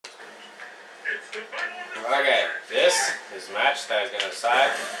Okay, this is the match that is going to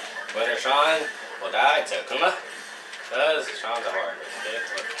decide whether Sean will die to Akuma. Because Sean's a hard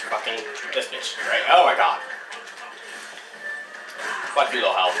bitch with fucking this bitch, right? Oh my god. Fuck you,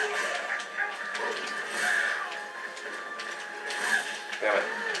 low health. Damn it.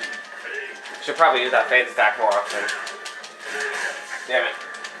 Should probably use that phase attack more often. Damn it.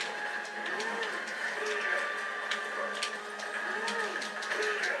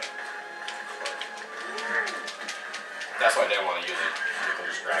 That's why I didn't want to use it. You can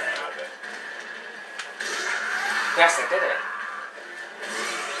just grab me out of it. Yes, I did it.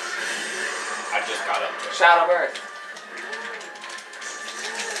 I just got up to it. Shadow Birth.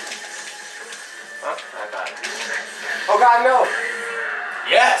 Huh? I got it. Oh god, no!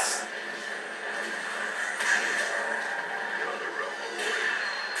 Yes!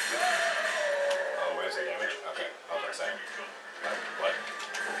 Oh, where's the damage? Okay, I was gonna say. What?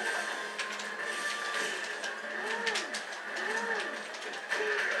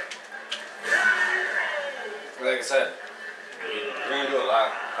 Like I said, you're gonna do a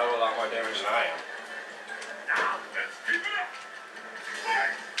hell of a lot more damage than I am.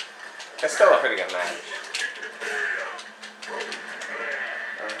 It's still a pretty good match.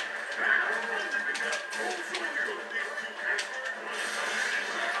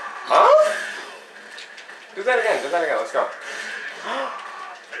 Huh? Do that again, let's go.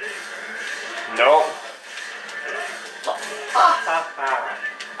 Nope.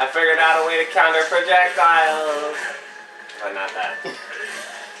 I figured out a way to counter projectiles. But not that.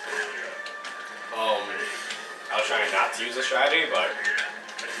 I was trying not to use the strategy, but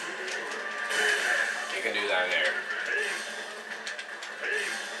you can do that in there.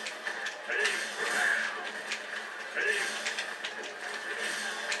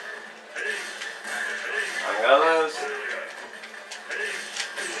 I'm gonna lose.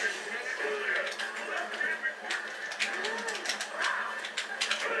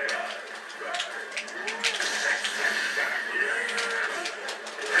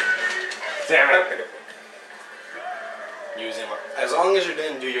 Damn it. Using as long as you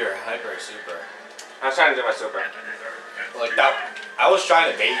didn't do your hyper super. I was trying to do my super. Like that, I was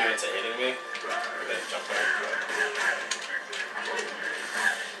trying to bait you into hitting me, but then jumping.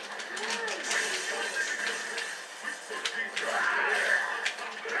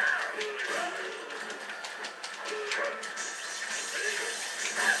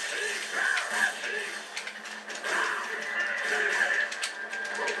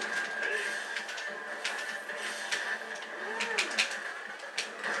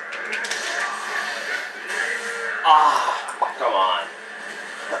 Come on.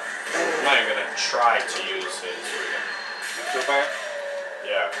 I'm not even gonna try to use his freaking Super?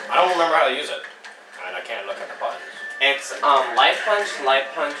 Yeah, I don't remember how to use it, and I can't look at the buttons. It's light punch,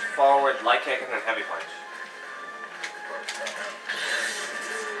 forward, light kick, and then heavy punch.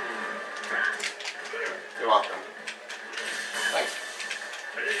 You're welcome. Thanks.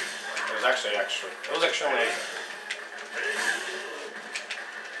 It was actually amazing.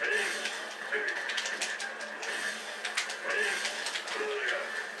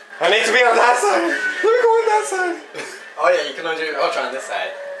 I need to be on that side. Let me go on that side. Oh yeah, you can only do Ultra on this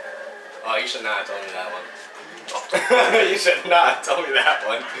side. Oh, you should not have told me that one. Oh. You should not have told me that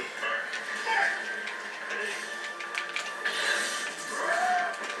one.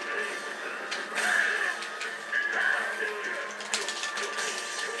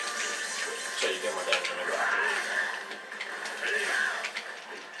 Shit, you did more damage than me.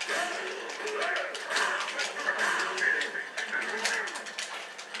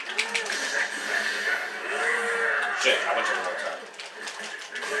 Shit, I went to the wrong side.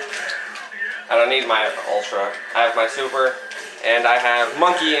 I don't need my Ultra. I have my Super, and I have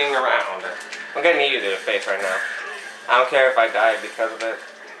monkeying around. I'm gonna need you to the face right now. I don't care if I die because of it.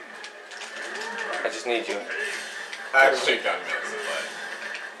 I just need you. I actually got missed, but...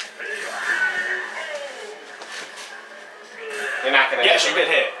 You're not gonna. Yes, you did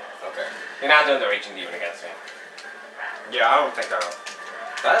hit. Okay. You're not doing the reaching demon against me. Yeah, I don't think that'll...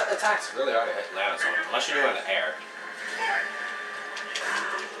 That attack's really hard to hit land on someone, unless you do it in the air.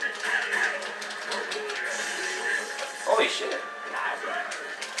 Holy shit.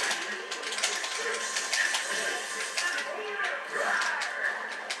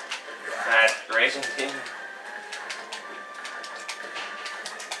 That raging demon.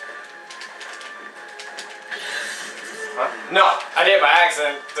 Huh? No, I did it by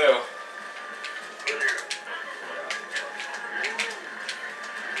accident too.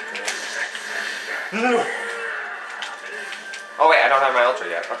 No. Oh wait, I don't have my Ultra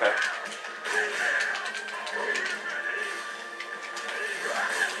yet. Okay.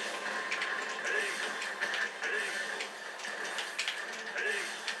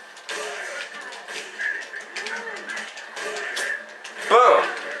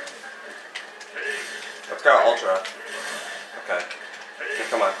 Okay,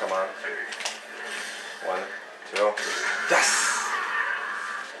 come on, come on. 1, 2. Yes!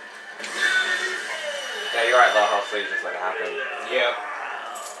 Yeah, you're right, low health, so you just let it happen. Yep.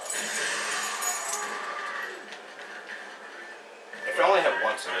 If I only had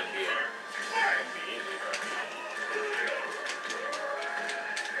once, then it'd be easy, but...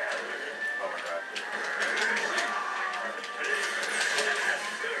 Oh my god.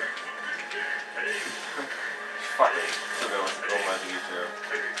 Fuck it. So good with the gold magic too.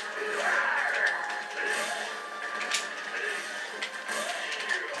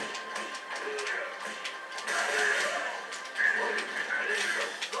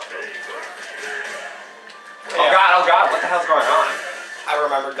 Oh god, what the hell's going on? I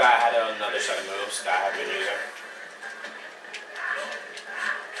remembered that I had another set of moves that I have been using.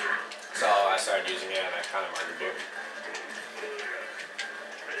 So I started using it and I kind of murdered you.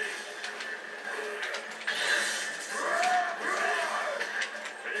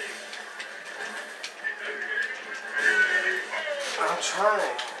 I'm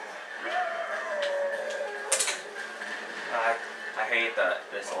trying. I hate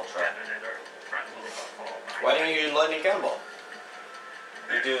this ultra. Why didn't you use lightning cannonball?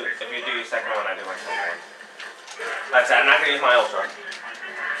 If you do your second one, I do my second one. That's it. I'm not gonna use my ultra.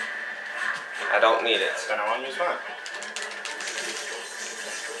 I don't need it. Then I want to use mine.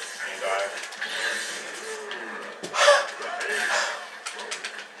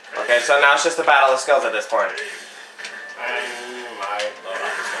 And Okay, so now it's just a battle of skills at this point. and my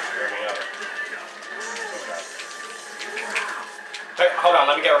loadout is going to screw me up. Okay. Hey, hold on,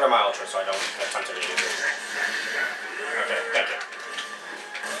 let me get rid of my ultra so I don't have time to use it. Okay, thank you.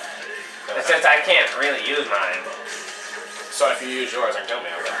 Since I can't really use mine. So if you use yours and kill me,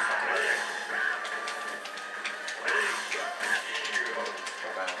 I'll get fucking murder you.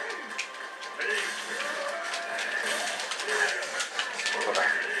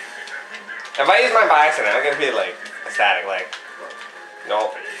 If I use mine by accident, I'm gonna be like ecstatic, like,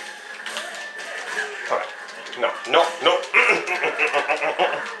 nope. Come on. No, no, no.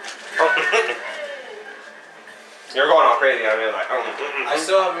 You're going all crazy. I mean, like, I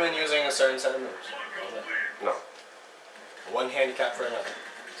still haven't been using a certain set of moves. No. One handicap for another.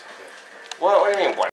 What do you mean, what?